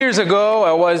years ago,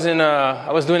 I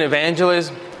was doing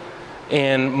evangelism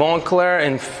in Montclair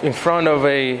in front of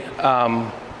the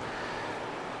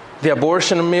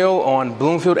abortion mill on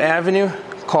Bloomfield Avenue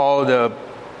called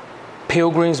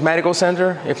Pilgrim's Medical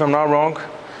Center, if I'm not wrong.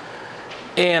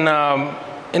 And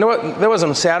you know what? That was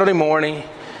on Saturday morning,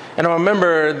 and I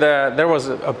remember that there was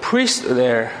a priest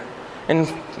there, and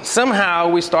somehow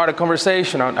we started a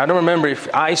conversation. I don't remember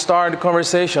if I started the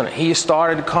conversation, he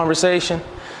started the conversation,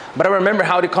 but I remember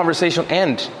how the conversation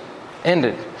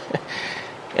ended.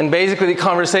 And basically the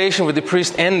conversation with the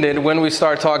priest ended when we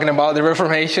started talking about the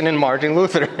Reformation and Martin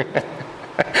Luther.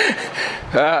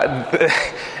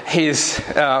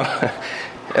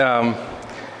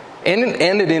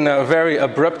 Ended in a very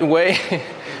abrupt way.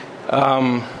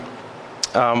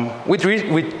 We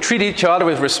treat each other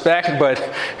with respect, but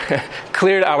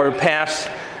cleared our paths.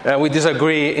 We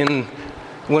disagree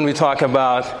when we talk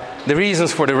about the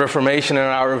reasons for the Reformation and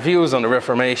our views on the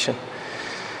Reformation.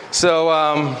 So,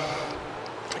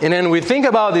 and then we think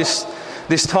about this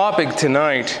topic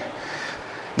tonight.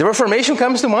 The Reformation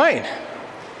comes to mind.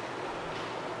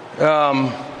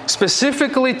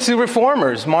 Specifically to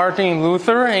reformers, Martin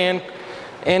Luther and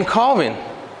Calvin,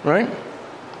 right?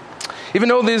 Even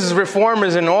though these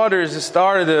reformers and others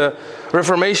started the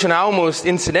Reformation almost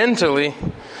incidentally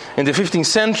in the 15th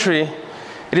century,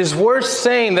 it is worth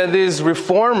saying that these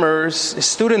reformers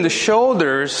stood on the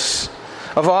shoulders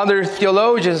of other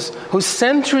theologians who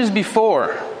centuries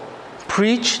before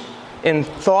preached and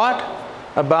thought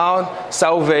about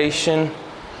salvation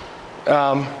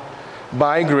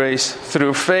by grace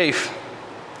through faith.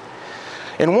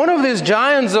 And one of these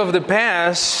giants of the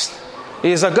past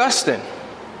is Augustine.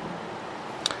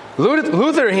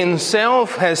 Luther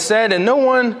himself has said that no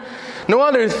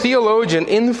other theologian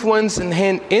influenced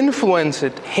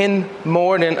him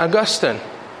more than Augustine.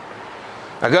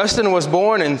 Augustine was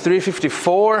born in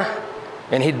 354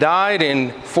 and he died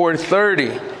in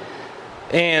 430.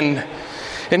 And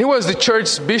he was the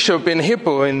church bishop in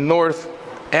Hippo in North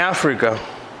Africa.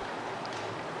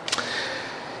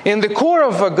 In the core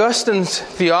of Augustine's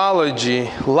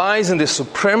theology lies in the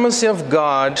supremacy of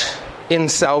God in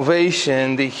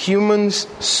salvation, the human's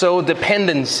sole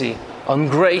dependency on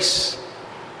grace.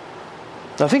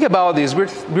 Now think about this.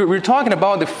 We're talking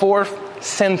about the 4th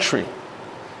century.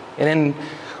 And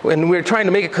we're trying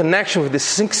to make a connection with the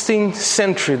 16th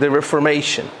century, the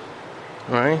Reformation.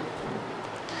 Right?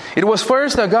 It was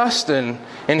first Augustine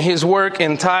in his work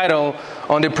entitled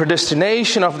On the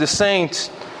Predestination of the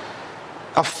Saints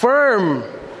affirm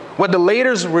what the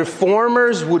later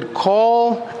reformers would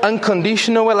call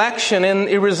unconditional election and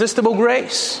irresistible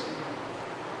grace.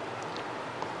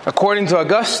 According to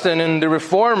Augustine and the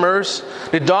reformers,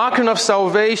 the doctrine of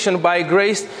salvation by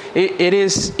grace it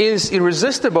is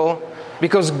irresistible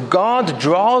because God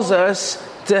draws us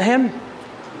to Him.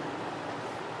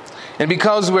 And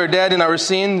because we're dead in our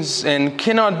sins and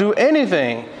cannot do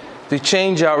anything to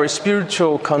change our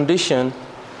spiritual condition,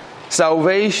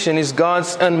 salvation is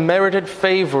God's unmerited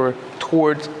favor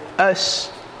toward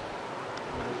us.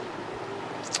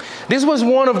 This was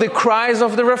one of the cries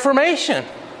of the Reformation.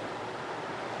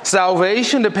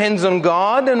 Salvation depends on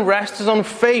God and rests on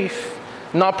faith,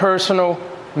 not personal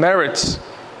merits.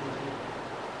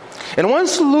 And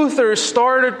once Luther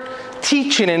started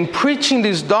teaching and preaching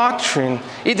this doctrine,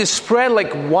 it spread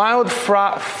like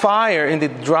wildfire in the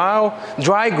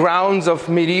dry grounds of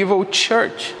medieval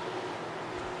church.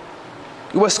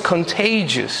 It was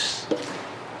contagious.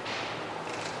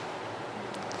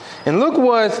 And look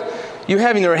what you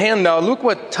have in your handout. Look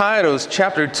what Titus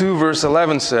chapter 2 verse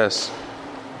 11 says.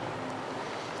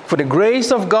 For the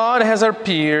grace of God has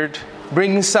appeared,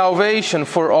 bringing salvation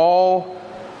for all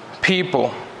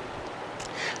people.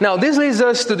 Now this leads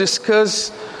us to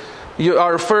discuss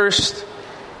your first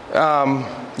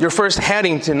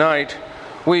heading tonight,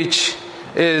 which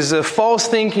is false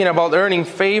thinking about earning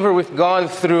favor with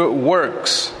God through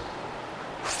works.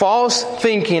 False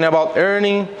thinking about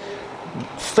earning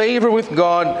favor with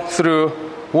God through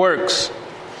works.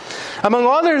 Among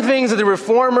other things that the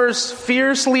reformers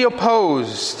fiercely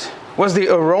opposed was the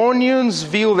erroneous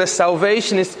view that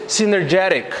salvation is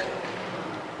synergetic.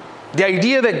 The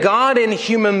idea that God and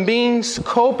human beings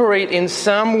cooperate in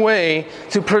some way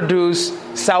to produce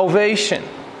salvation.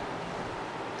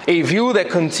 A view that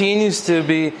continues to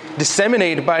be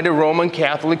disseminated by the Roman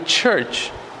Catholic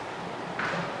Church.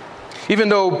 Even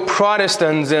though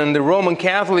Protestants and the Roman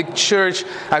Catholic Church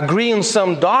agree on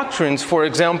some doctrines, for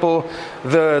example,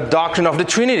 the doctrine of the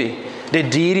Trinity, the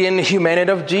deity and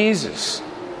humanity of Jesus,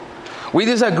 we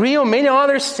disagree on many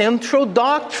other central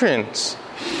doctrines,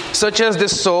 such as the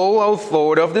sole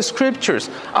authority of the Scriptures,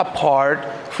 apart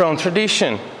from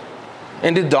tradition.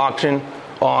 in the doctrine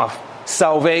of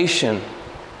salvation.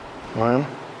 Right?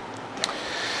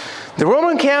 The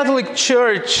Roman Catholic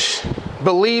Church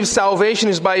believes salvation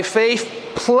is by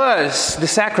faith plus the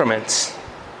sacraments.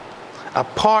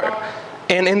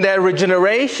 And in that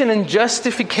regeneration and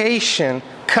justification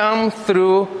come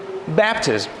through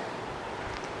baptism.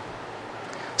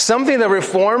 Something the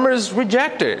Reformers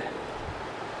rejected.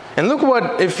 And look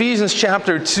what Ephesians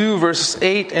chapter 2 verses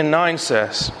 8 and 9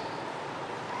 says.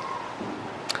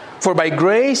 For by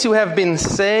grace you have been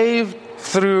saved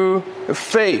through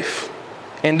faith.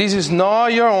 And this is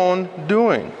not your own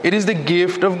doing. It is the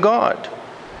gift of God.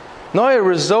 Not a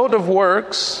result of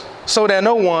works, so that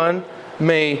no one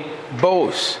may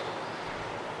boast.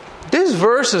 These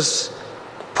verses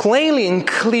plainly and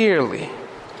clearly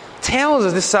tells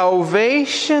us the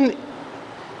salvation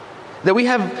that we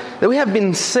have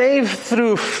been saved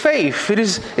through faith. It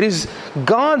is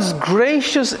God's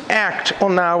gracious act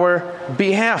on our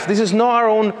behalf. This is not our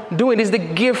own doing. It is the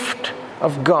gift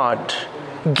of God.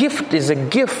 Gift is a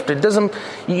gift. It doesn't.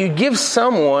 You give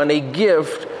someone a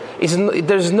gift.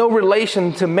 There's no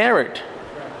relation to merit.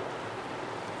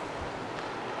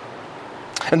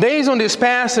 And based on this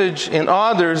passage and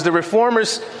others, the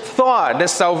Reformers thought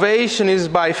that salvation is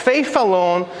by faith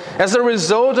alone as a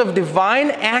result of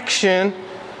divine action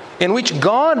in which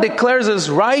God declares us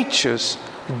righteous,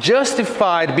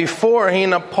 justified before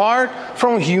Him apart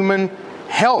from human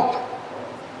help.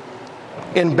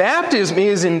 And baptism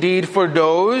is indeed for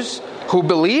those who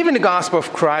believe in the gospel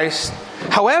of Christ.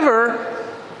 However,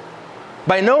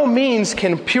 by no means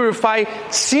can purify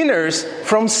sinners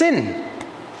from sin.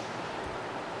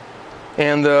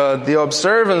 And the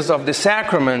observance of the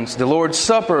sacraments, the Lord's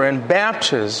Supper and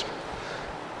baptism,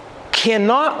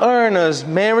 cannot earn us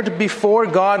merit before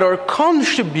God or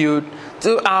contribute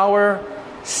to our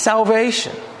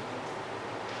salvation.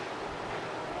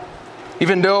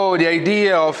 Even though the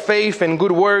idea of faith and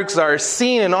good works are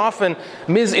seen and often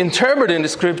misinterpreted in the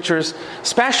Scriptures,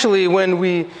 especially when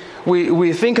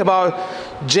we think about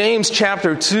James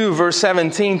chapter 2, verse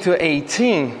 17 to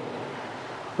 18,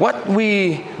 what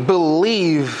we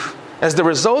believe as the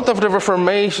result of the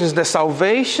Reformation is that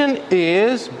salvation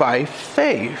is by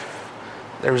faith.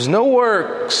 There is no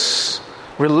works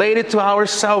related to our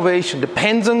salvation. It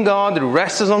depends on God. The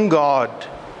rest is on God.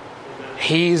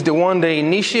 He is the one that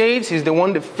initiates. He's the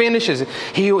one that finishes it.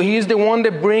 He is the one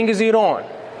that brings it on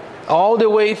all the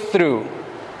way through.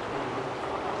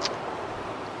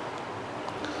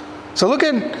 So look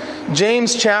at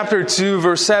James chapter 2,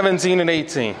 verse 17 and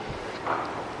 18.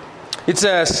 It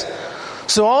says,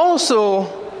 so also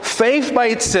faith by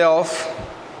itself,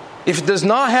 if it does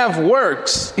not have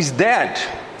works, is dead.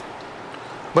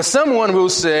 But someone will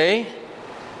say,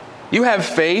 you have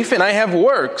faith and I have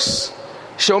works.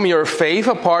 Show me your faith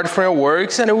apart from your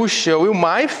works, and I will show you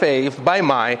my faith by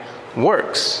my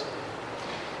works.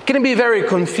 It can be very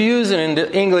confusing in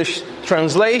the English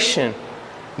translation,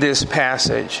 this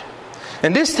passage.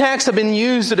 And this text has been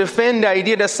used to defend the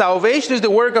idea that salvation is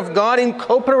the work of God in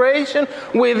cooperation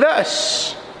with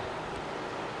us.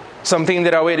 Something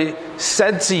that I already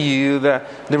said to you,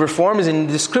 that the Reformers in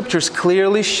the Scriptures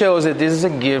clearly shows that this is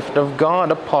a gift of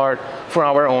God apart from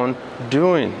our own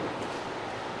doing.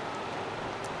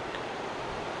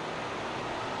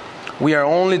 We are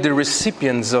only the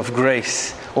recipients of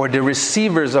grace, or the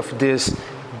receivers of this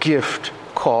gift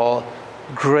called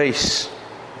grace.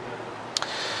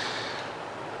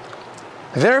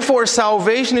 Therefore,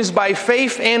 salvation is by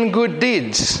faith and good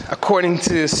deeds, according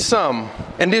to some.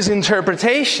 And this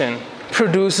interpretation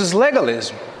produces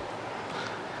legalism.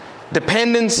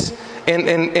 Dependence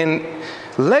and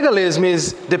legalism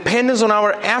is dependence on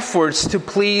our efforts to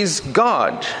please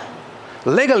God.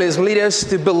 Legalism leads us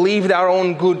to believe that our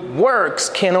own good works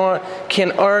can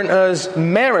earn us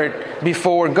merit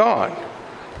before God.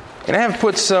 And I have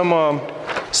put some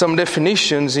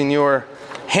definitions in your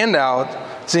handout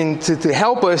to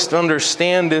help us to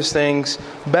understand these things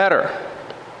better.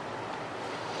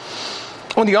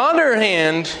 On the other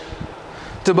hand,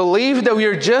 to believe that we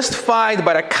are justified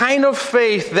by a kind of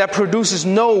faith that produces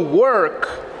no work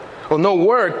or no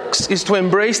works is to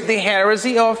embrace the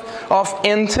heresy of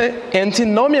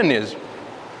antinomianism.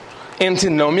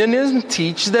 Antinomianism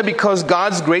teaches that because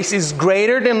God's grace is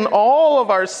greater than all of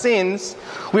our sins,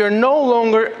 we are no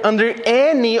longer under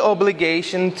any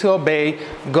obligation to obey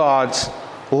God's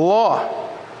law.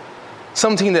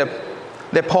 Something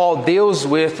that Paul deals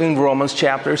with in Romans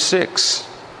chapter 6.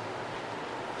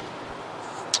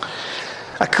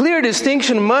 A clear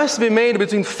distinction must be made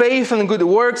between faith and good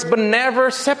works, but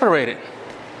never separated.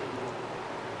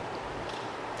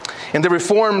 And the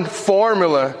Reformed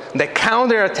formula that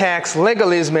counterattacks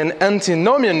legalism and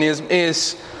antinomianism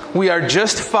is we are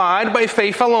justified by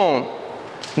faith alone,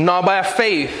 not by a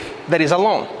faith that is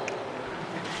alone.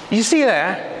 You see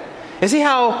that? You see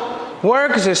how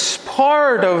works is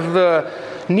part of the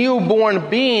newborn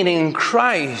being in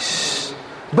Christ,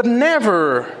 but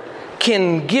never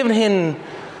can give him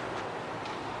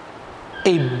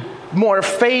a more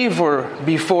favor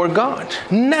before God.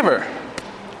 Never.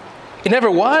 It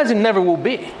never was, it never will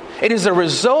be. It is a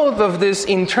result of this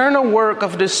internal work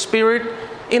of the Spirit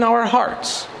in our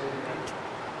hearts.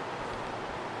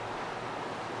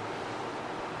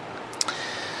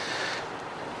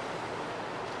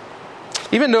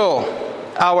 Even though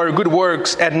our good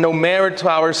works add no merit to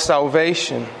our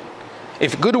salvation,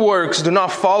 if good works do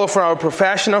not follow from our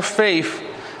profession of faith,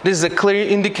 this is a clear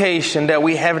indication that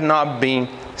we have not been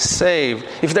saved.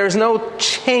 If there is no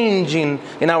changing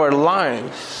in our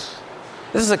lives,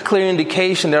 this is a clear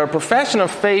indication that our profession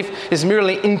of faith is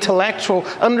merely intellectual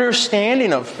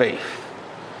understanding of faith,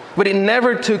 but it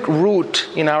never took root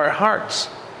in our hearts.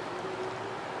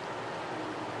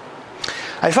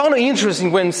 I found it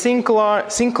interesting when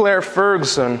Sinclair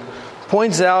Ferguson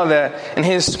points out that in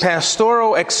his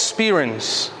pastoral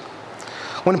experience,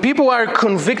 when people are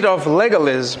convicted of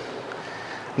legalism,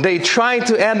 they try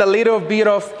to add a little bit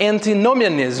of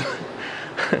antinomianism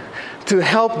to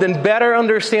help them better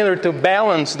understand or to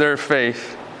balance their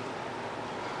faith.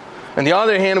 On the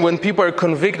other hand, when people are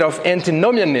convicted of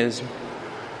antinomianism,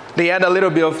 they add a little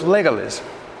bit of legalism.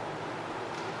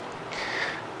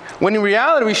 When in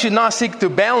reality, we should not seek to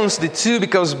balance the two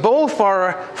because both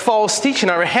are false teaching,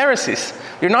 are heresies.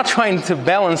 You're not trying to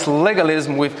balance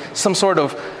legalism with some sort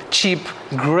of cheap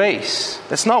grace.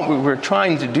 That's not what we're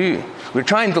trying to do. We're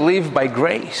trying to live by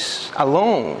grace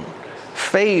alone,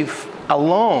 faith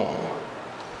alone.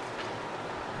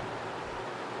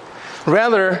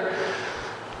 Rather,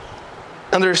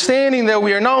 understanding that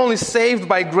we are not only saved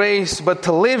by grace, but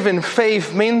to live in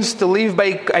faith means to live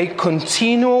by a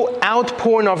continual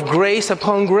outpouring of grace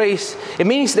upon grace. It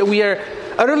means that we are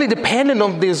utterly dependent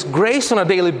on this grace on a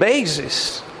daily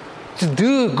basis to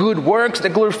do good works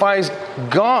that glorifies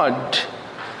God.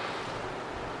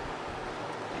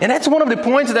 And that's one of the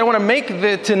points that I want to make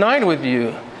tonight with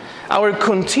you. Our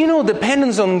continual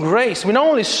dependence on grace. We not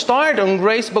only start on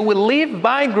grace, but we live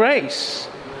by grace.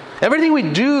 Everything we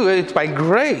do, it's by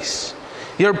grace.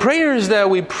 Your prayers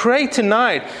that we pray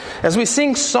tonight, as we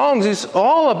sing songs, is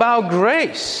all about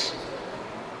grace.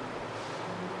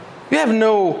 We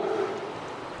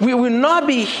will not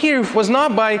be here if it was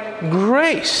not by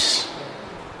grace.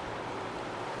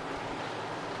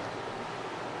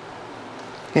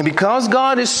 And because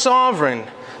God is sovereign,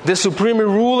 the supreme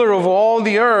ruler of all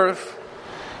the earth,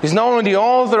 is not only the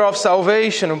author of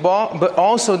salvation, but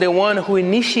also the one who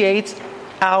initiates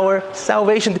our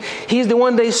salvation. He's the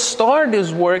one that started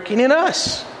this work in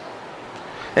us.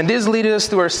 And this leads us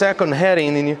to our second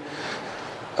heading you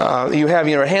have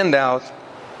in your handout,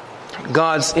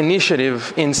 God's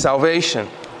initiative in salvation.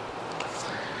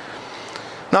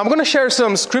 Now I'm going to share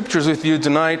some scriptures with you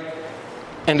tonight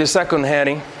in the second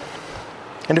heading.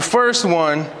 And the first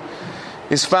one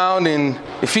is found in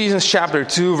Ephesians chapter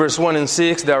 2, verse 1 and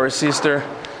 6 that our sister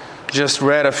just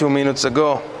read a few minutes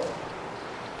ago.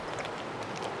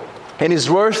 And it is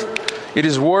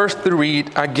worth to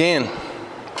read again.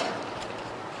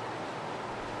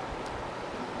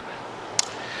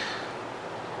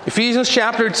 Ephesians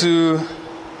chapter 2,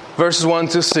 verses 1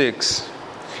 to 6.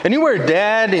 And you were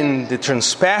dead in the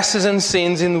trespasses and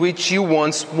sins in which you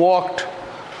once walked,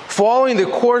 following the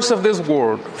course of this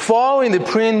world, following the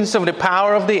prince of the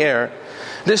power of the air,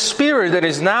 the spirit that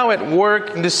is now at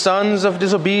work in the sons of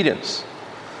disobedience,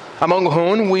 among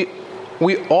whom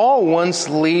we all once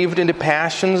lived in the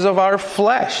passions of our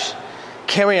flesh,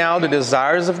 carrying out the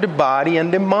desires of the body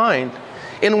and the mind,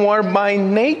 and were by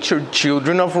nature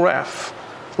children of wrath,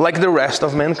 like the rest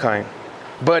of mankind.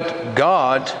 But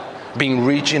God, being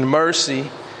rich in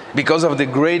mercy, because of the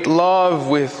great love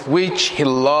with which He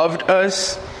loved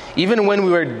us, even when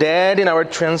we were dead in our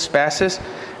trespasses,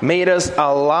 made us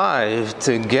alive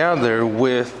together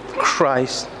with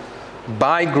Christ.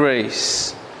 By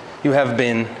grace, you have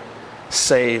been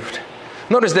saved.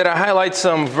 Notice that I highlight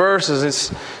some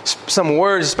verses, some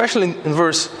words, especially in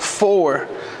verse 4,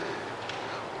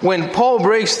 when Paul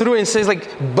breaks through and says,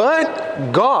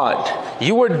 but God,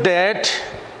 you were dead,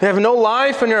 you have no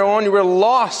life on your own, you were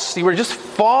lost, you were just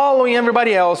following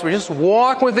everybody else, you were just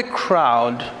walking with the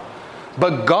crowd.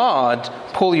 But God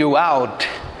pulled you out.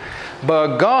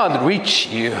 But God reached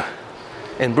you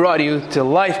and brought you to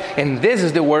life. And this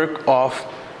is the work of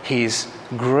His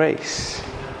grace.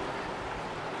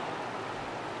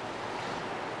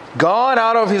 God,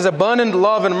 out of His abundant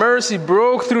love and mercy,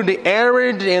 broke through the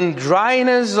arid and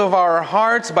dryness of our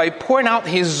hearts by pouring out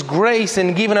His grace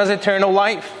and giving us eternal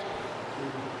life.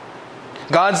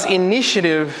 God's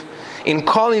initiative in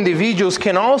calling individuals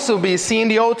can also be seen in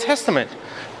the Old Testament.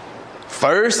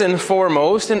 First and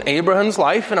foremost in Abraham's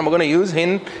life, and I'm going to use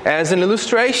him as an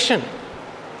illustration.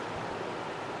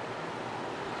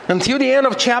 Until the end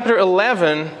of chapter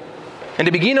 11, and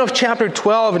the beginning of chapter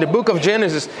 12 in the book of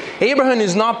Genesis, Abraham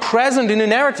is not present in the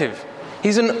narrative.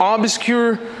 He's an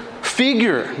obscure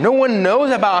figure. No one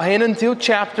knows about him until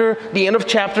the end of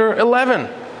chapter 11.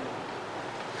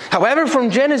 However,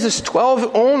 from Genesis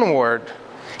 12 onward,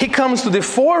 he comes to the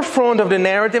forefront of the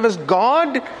narrative as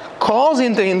God calls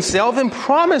into Himself and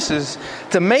promises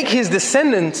to make His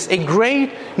descendants a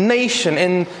great nation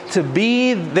and to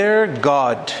be their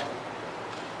God.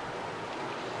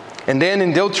 And then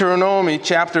in Deuteronomy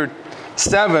chapter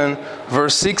 7,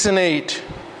 verse 6 and 8,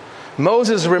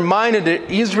 Moses reminded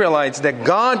the Israelites that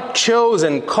God chose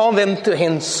and called them to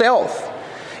Himself.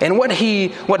 And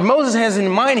what Moses has in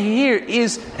mind here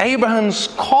is Abraham's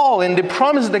call and the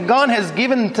promise that God has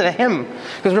given to him.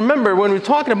 Because remember, when we're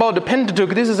talking about the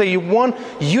Pentateuch, this is a one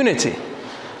unity.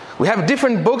 We have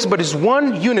different books, but it's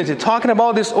one unity, talking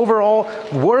about this overall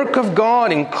work of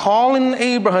God in calling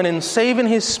Abraham and saving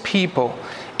His people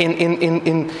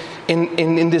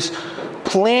in this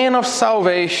plan of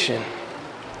salvation.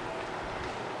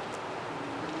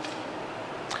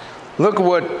 Look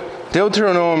what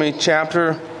Deuteronomy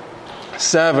chapter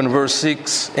 7, verse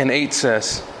 6 and 8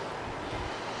 says.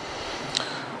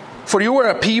 For you are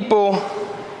a people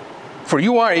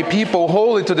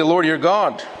holy to the Lord your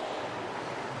God.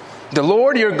 The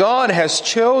Lord your God has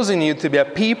chosen you to be a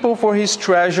people for His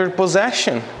treasured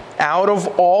possession out of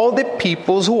all the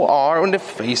peoples who are on the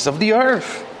face of the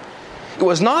earth. It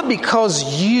was not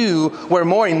because you were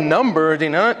more in number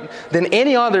than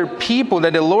any other people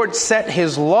that the Lord set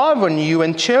His love on you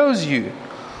and chose you.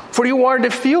 For you are the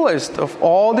fewest of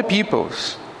all the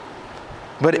peoples.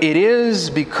 But it is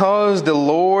because the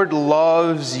Lord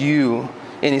loves you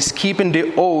and is keeping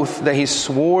the oath that He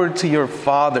swore to your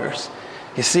fathers.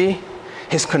 You see,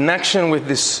 His connection with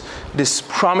this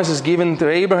promise is given to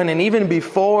Abraham. And even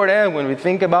before that, when we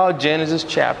think about Genesis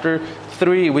chapter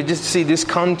 3, we just see this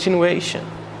continuation.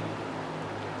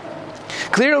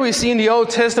 Clearly we see in the Old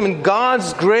Testament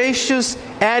God's gracious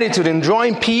attitude in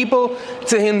drawing people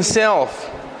to Himself.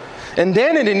 And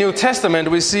then in the New Testament,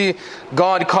 we see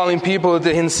God calling people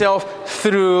to Himself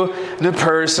through the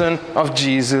person of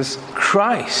Jesus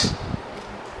Christ,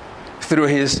 through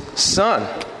His Son.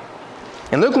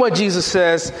 And look what Jesus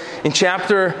says in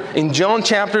John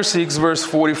chapter 6, verse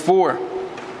 44.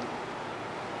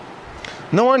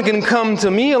 No one can come to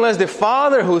me unless the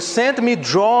Father who sent me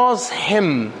draws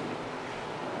him.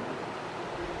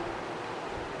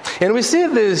 And we see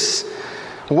this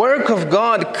work of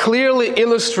God clearly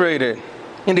illustrated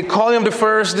in the calling of the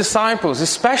first disciples,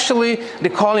 especially the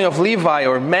calling of Levi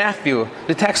or Matthew,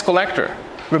 the tax collector.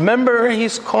 Remember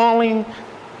his calling?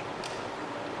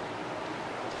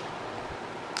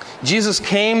 Jesus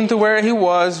came to where he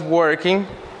was working.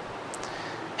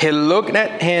 He looked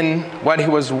at him while he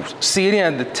was sitting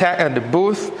at the tax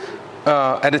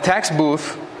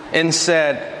booth, and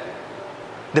said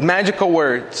the magical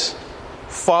words,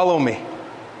 "Follow me."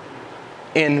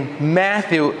 And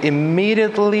Matthew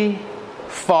immediately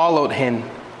followed him.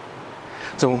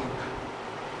 So,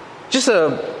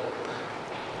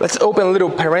 let's open a little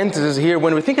parenthesis here.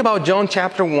 When we think about John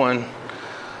chapter 1,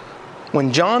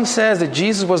 when John says that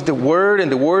Jesus was the Word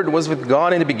and the Word was with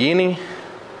God in the beginning,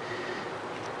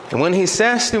 and when he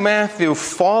says to Matthew,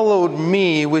 "Follow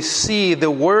me," we see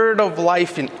the word of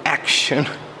life in action.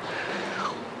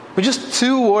 With just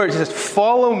two words, he says,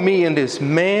 "Follow me," and this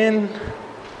man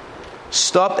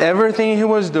stopped everything he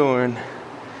was doing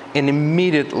and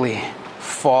immediately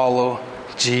followed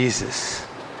Jesus.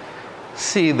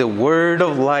 See the word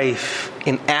of life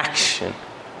in action.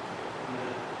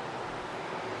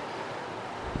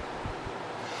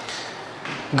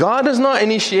 God does not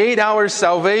initiate our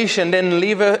salvation, then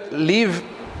leave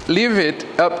it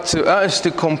up to us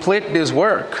to complete this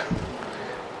work.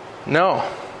 No.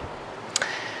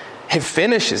 He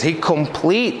finishes, He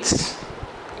completes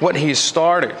what He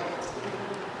started.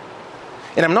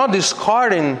 And I'm not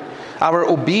discarding our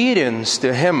obedience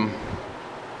to Him.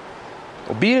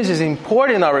 Obedience is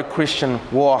important in our Christian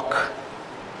walk.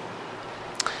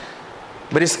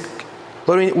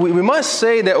 But we must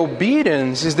say that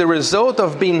obedience is the result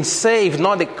of being saved,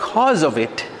 not the cause of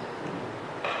it.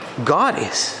 God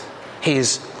is.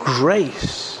 His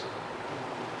grace.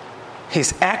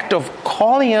 His act of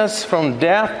calling us from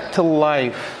death to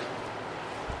life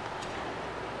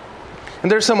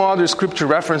And there's some other scripture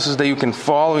references that you can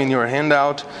follow in your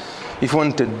handout if you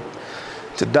want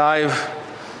to dive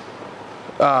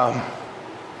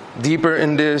deeper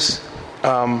in this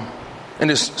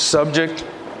subject.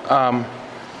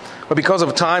 But because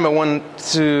of time, I want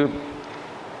to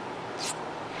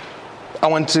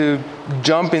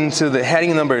jump into the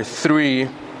heading number 3,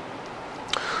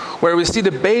 where we see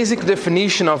the basic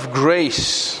definition of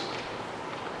grace.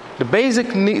 The basic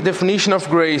definition of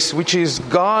grace, which is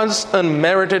God's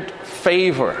unmerited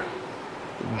favor.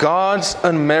 God's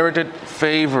unmerited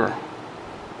favor.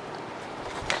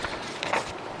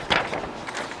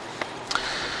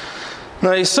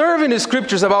 Now, a survey in the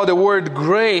scriptures about the word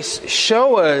grace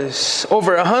show us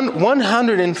over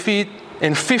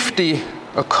 150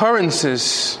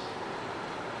 occurrences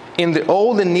in the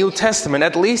Old and New Testament,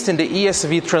 at least in the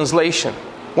ESV translation.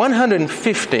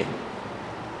 150.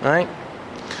 Right?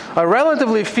 A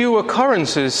relatively few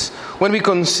occurrences when we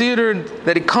consider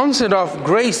that the concept of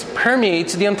grace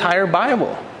permeates the entire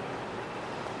Bible.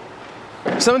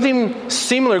 Something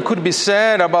similar could be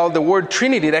said about the word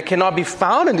Trinity that cannot be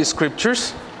found in the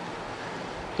Scriptures.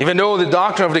 Even though the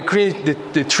doctrine of the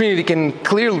Trinity can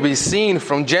clearly be seen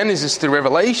from Genesis to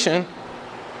Revelation.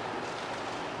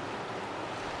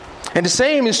 And the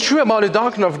same is true about the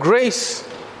doctrine of grace.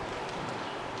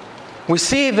 We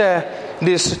see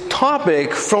this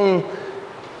topic from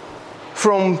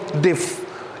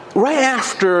right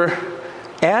after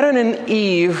Adam and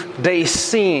Eve, they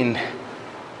sinned.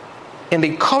 And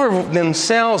they covered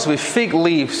themselves with fig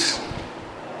leaves.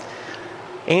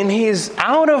 And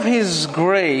out of His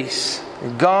grace,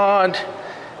 God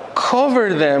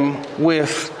covered them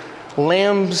with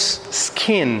lamb's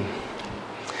skin.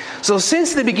 So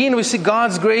since the beginning, we see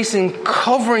God's grace in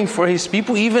covering for His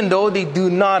people, even though they do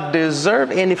not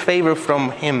deserve any favor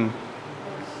from Him.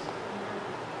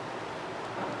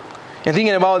 And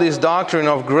thinking about this doctrine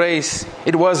of grace,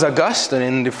 it was Augustine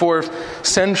in the 4th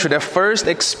century that first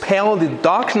expelled the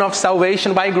doctrine of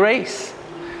salvation by grace.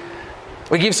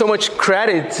 We give so much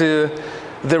credit to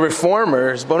the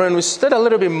reformers, but when we study a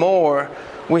little bit more,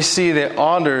 we see that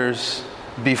others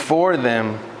before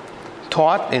them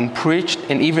taught and preached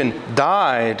and even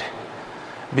died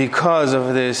because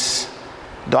of this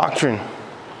doctrine.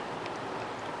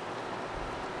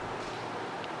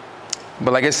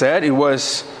 But like I said, it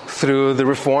was through the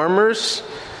reformers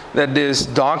that this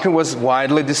doctrine was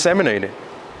widely disseminated.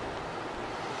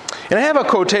 And I have a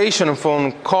quotation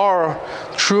from Carl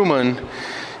Trueman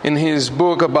in his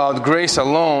book about grace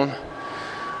alone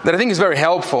that I think is very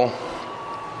helpful.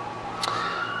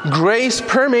 Grace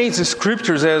permeates the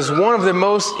Scriptures as one of the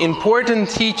most important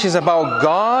teachings about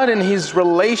God and His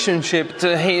relationship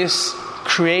to His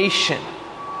creation.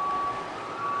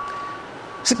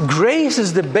 So grace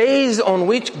is the base on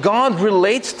which God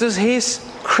relates to His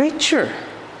creature,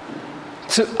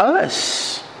 to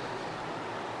us.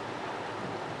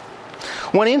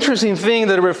 One interesting thing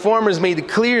that the Reformers made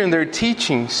clear in their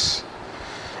teachings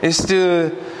is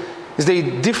they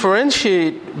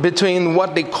differentiate between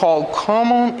what they call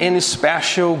common and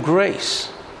special grace.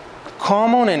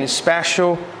 Common and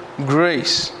special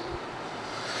grace.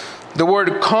 The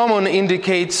word common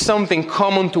indicates something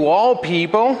common to all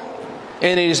people,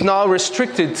 and it is not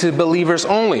restricted to believers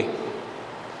only.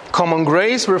 Common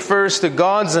grace refers to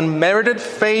God's unmerited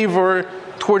favor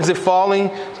towards the fallen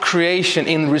creation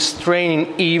in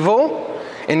restraining evil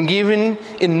and giving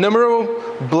innumerable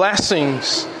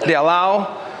blessings that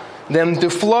allow them to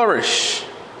flourish.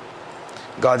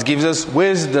 God gives us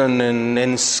wisdom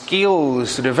and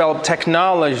skills to develop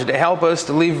technology to help us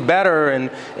to live better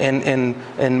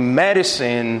and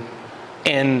medicine,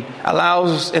 and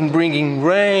allows and bringing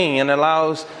rain and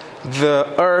allows the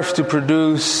earth to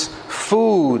produce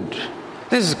food.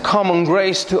 This is common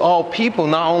grace to all people,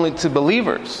 not only to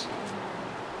believers.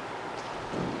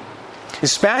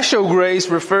 Special grace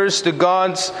refers to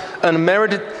God's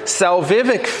unmerited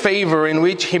salvific favor in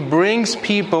which He brings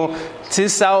people to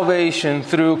salvation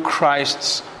through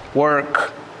Christ's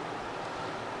work.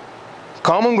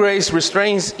 Common grace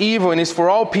restrains evil and is for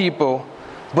all people,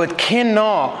 but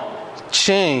cannot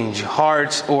change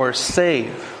hearts or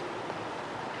save.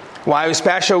 While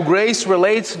special grace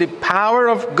relates to the power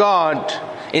of God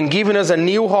in giving us a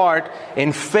new heart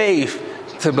and faith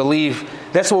to believe.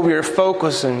 That's what we are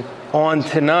focusing on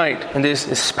tonight in this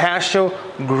special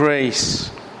grace.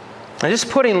 I'm just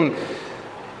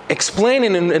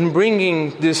explaining and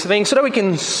bringing this thing so that we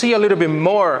can see a little bit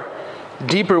more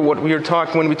deeper what we are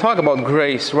talking when we talk about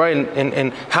grace, right?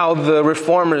 And how the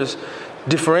reformers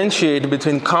differentiate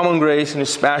between common grace and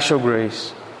special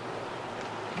grace.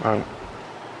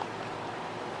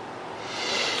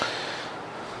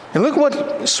 And look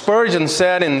what Spurgeon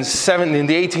said in the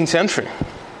 18th century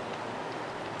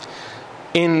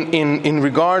in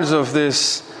regards of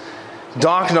this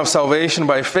doctrine of salvation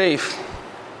by faith.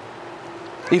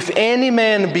 If any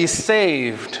man be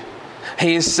saved,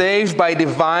 he is saved by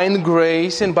divine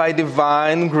grace and by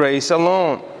divine grace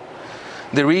alone.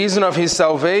 The reason of his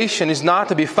salvation is not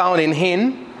to be found in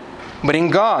him, but in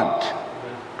God.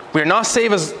 We are not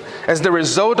saved as the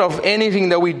result of anything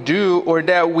that we do or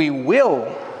that we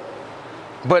will,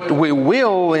 but we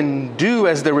will and do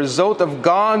as the result of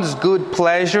God's good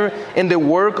pleasure and the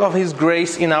work of His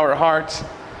grace in our hearts.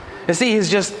 You see, he's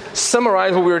just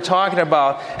summarized what we were talking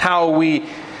about, how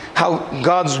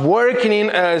God's working in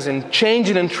us and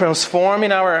changing and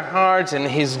transforming our hearts, and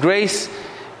His grace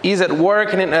is at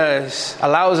work in us,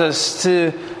 allows us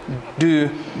to do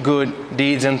good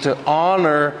deeds and to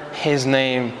honor His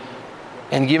name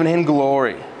and give Him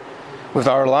glory with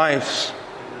our lives.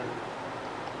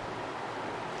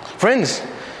 Friends,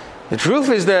 the truth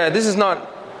is that this is not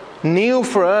new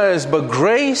for us, but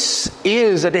grace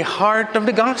is at the heart of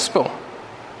the gospel.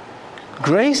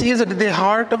 Grace is at the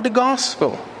heart of the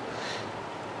gospel.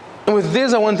 And with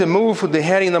this, I want to move to the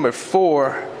heading number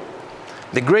 4,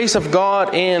 the grace of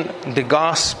God and the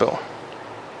gospel.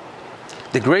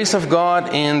 The grace of God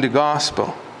and the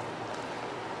gospel.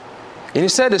 And you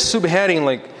said the subheading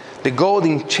like the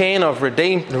golden chain of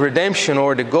redemption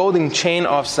or the golden chain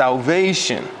of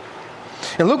salvation.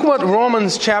 And look what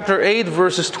Romans chapter 8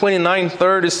 verses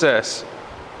 29-30 says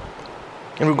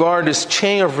in regard to this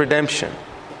chain of redemption.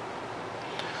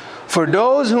 For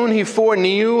those whom He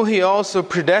foreknew, He also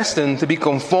predestined to be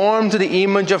conformed to the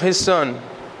image of His Son,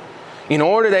 in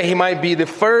order that He might be the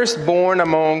firstborn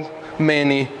among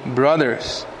many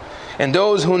brothers. And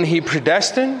those whom He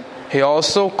predestined, He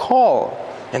also called.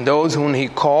 And those whom He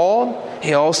called,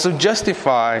 He also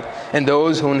justified. And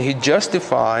those whom He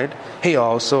justified, He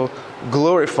also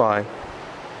glorified.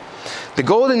 The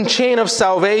golden chain of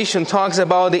salvation talks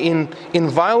about the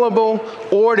inviolable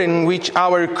order in which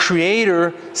our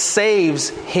Creator saves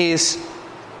His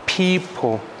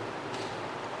people.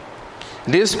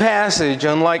 This passage,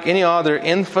 unlike any other,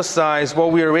 emphasizes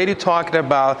what we already talked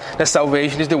about, that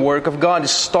salvation is the work of God. It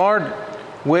starts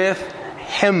with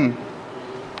Him.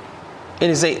 It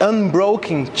is an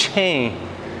unbroken chain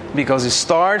because it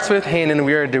starts with Him and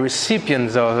we are the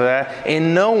recipients of that,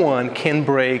 and no one can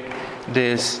break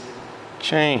this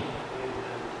chain.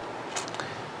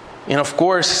 And of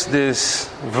course, this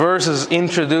verse is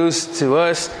introduced to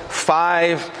us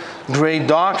 5 great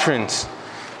doctrines: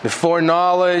 the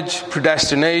foreknowledge,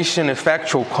 predestination,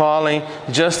 effectual calling,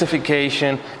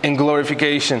 justification, and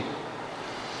glorification.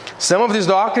 Some of these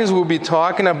doctrines we'll be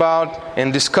talking about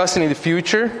and discussing in the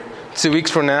future, 2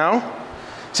 weeks from now.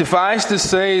 Suffice to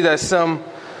say that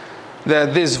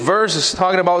this verse is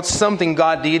talking about something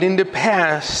God did in the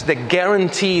past that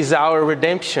guarantees our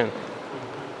redemption.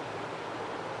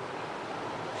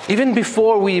 Even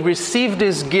before we receive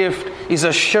this gift, is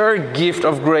a sure gift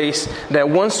of grace that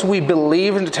once we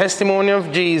believe in the testimony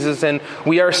of Jesus and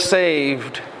we are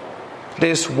saved,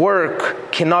 this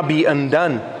work cannot be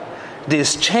undone.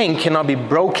 This chain cannot be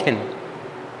broken.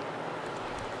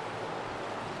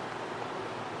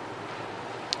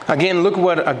 Again, look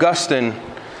what Augustine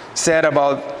said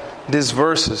about these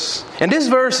verses. And these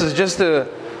verses, just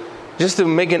to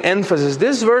make an emphasis,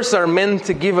 these verses are meant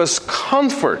to give us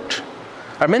comfort,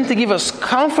 are meant to give us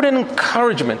comfort and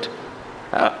encouragement,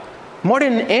 more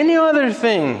than any other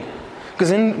thing.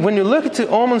 Because when you look at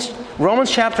Romans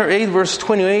chapter 8, verse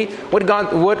 28,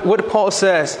 what Paul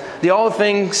says, all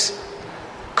things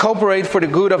cooperate for the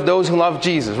good of those who love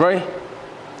Jesus, right?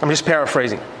 I'm just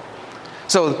paraphrasing.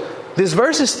 So these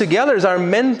verses together are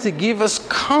meant to give us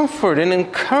comfort and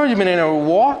encouragement in our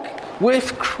walk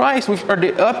with Christ, with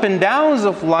the up and downs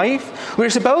of life. We're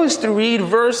supposed to read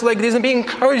verse like this and be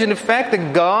encouraged in the fact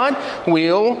that God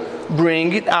will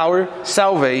bring our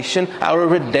salvation, our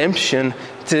redemption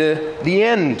to the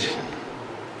end.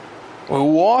 We'll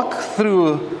walk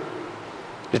through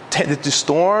the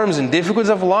storms and difficulties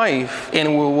of life,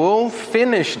 and we will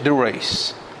finish the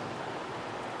race.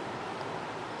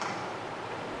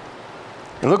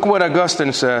 And look what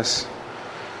Augustine says.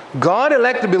 God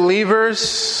elected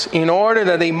believers in order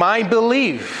that they might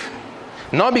believe,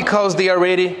 not because they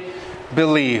already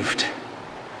believed.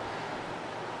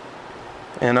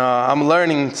 And I'm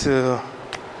learning to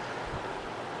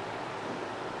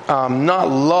not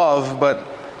love, but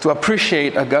to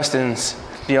appreciate Augustine's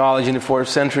theology in the 4th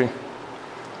century.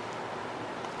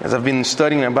 As I've been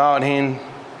studying about him,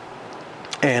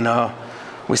 and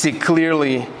we see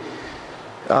clearly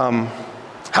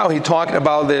how he talked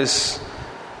about this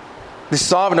the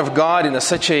sovereign of God in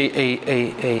such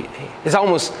it's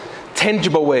almost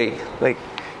tangible way. Like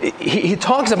he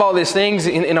talks about these things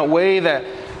in a way that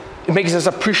it makes us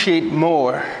appreciate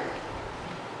more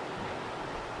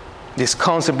this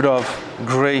concept of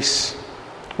grace,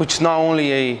 which is not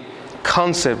only a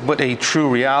concept but a true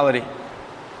reality.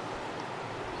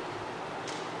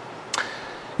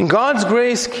 In God's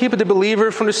grace, keep the believer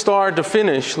from the start to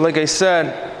finish. Like I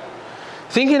said,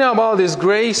 thinking about this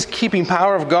grace-keeping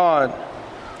power of God,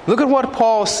 look at what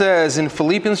Paul says in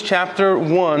Philippians chapter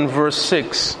 1, verse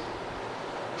 6.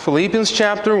 Philippians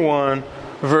chapter 1,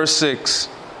 verse 6.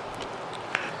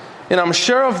 And I'm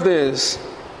sure of this,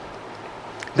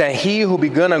 that he who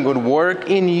begun a good work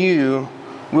in you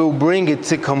will bring it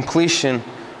to completion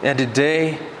at the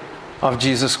day of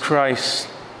Jesus Christ.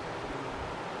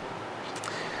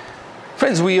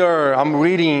 Friends, I'm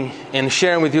reading and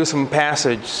sharing with you some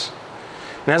passages.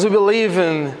 And as we believe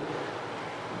in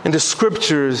the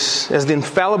Scriptures as the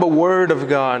infallible Word of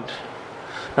God,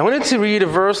 I wanted to read a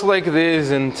verse like this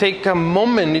and take a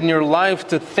moment in your life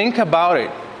to think about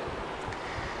it.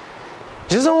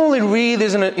 Just don't only read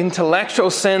this in an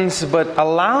intellectual sense, but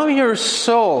allow your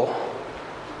soul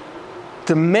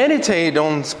to meditate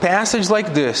on a passage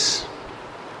like this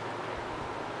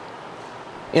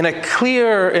in a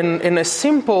clear and in a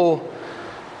simple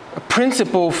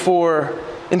principle for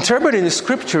interpreting the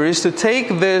Scripture is to take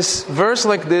this verse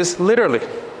like this literally.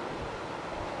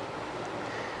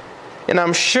 And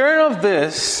I'm sure of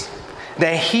this,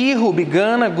 that he who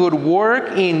begun a good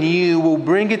work in you will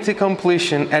bring it to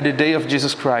completion at the day of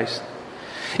Jesus Christ.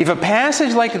 If a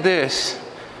passage like this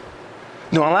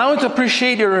don't allow you to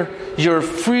appreciate your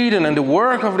freedom and the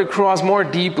work of the cross more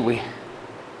deeply,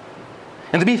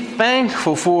 and to be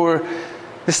thankful for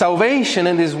the salvation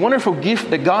and this wonderful gift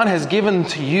that God has given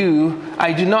to you,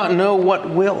 I do not know what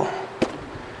will.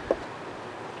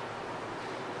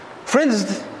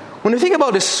 Friends, when we think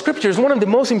about the Scriptures, one of the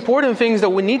most important things that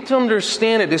we need to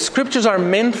understand is that the Scriptures are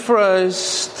meant for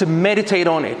us to meditate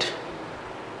on it,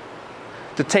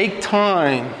 to take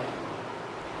time,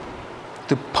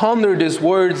 to ponder these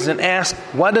words and ask,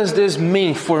 what does this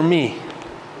mean for me?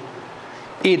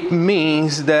 It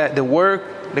means that the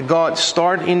work that God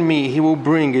started in me, He will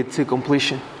bring it to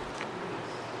completion.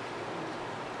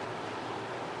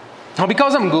 Not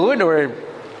because I'm good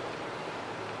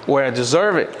or I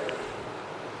deserve it.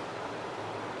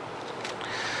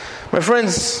 My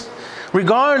friends,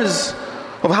 regardless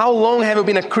of how long have you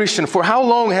been a Christian, for how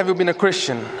long have you been a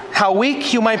Christian, how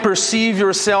weak you might perceive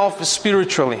yourself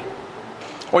spiritually,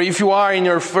 or if you are in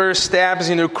your first steps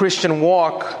in your Christian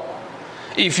walk,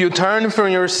 if you turn from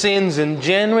your sins and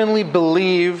genuinely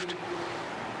believed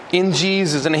in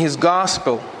Jesus and His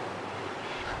gospel,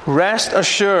 rest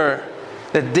assured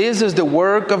that this is the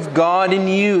work of God in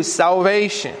you,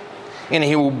 salvation, and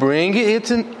He will bring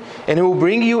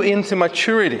you into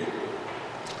maturity,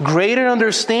 greater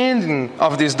understanding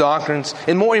of these doctrines,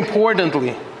 and more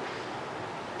importantly,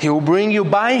 He will bring you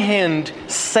by hand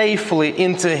safely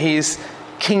into His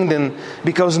kingdom,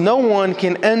 because no one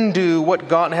can undo what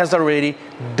God has already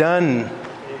done.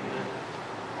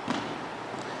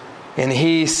 And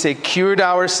He secured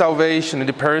our salvation in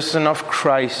the person of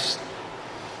Christ.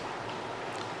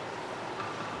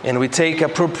 And we take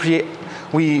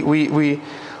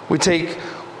we take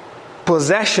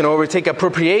possession, or we take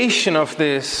appropriation of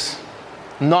this,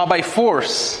 not by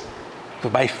force,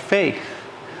 but by faith,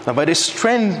 not by the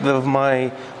strength of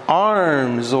my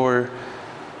arms or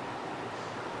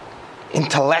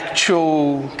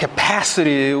intellectual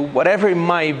capacity, whatever it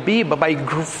might be, but by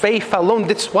faith alone.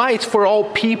 That's why it's for all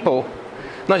people,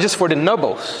 not just for the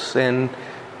nobles and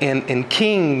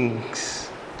kings,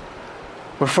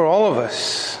 but for all of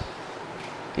us.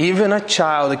 Even a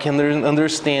child can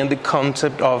understand the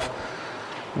concept of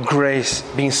grace,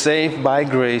 being saved by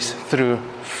grace through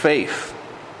faith.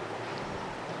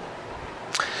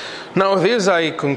 Now, with this I conclude.